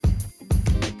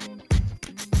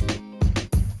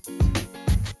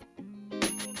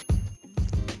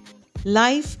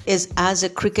Life is as a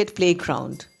cricket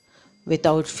playground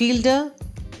without fielder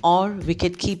or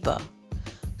wicket keeper.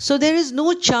 So there is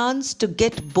no chance to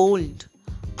get bowled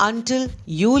until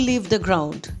you leave the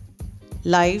ground.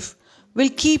 Life will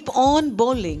keep on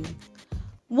bowling.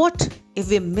 What if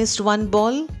we missed one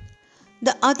ball?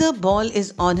 The other ball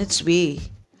is on its way.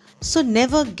 So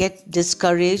never get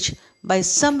discouraged by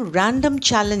some random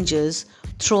challenges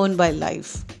thrown by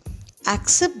life.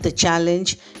 Accept the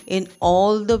challenge in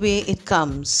all the way it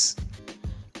comes.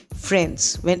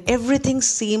 Friends, when everything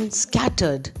seems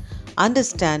scattered,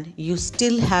 understand you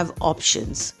still have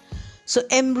options. So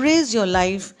embrace your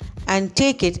life and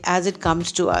take it as it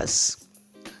comes to us.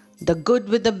 The good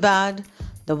with the bad,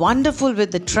 the wonderful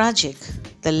with the tragic,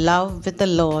 the love with the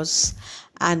loss,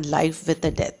 and life with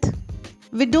the death.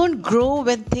 We don't grow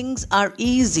when things are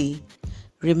easy.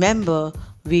 Remember,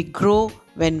 we grow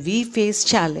when we face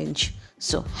challenge.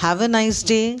 So have a nice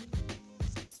day.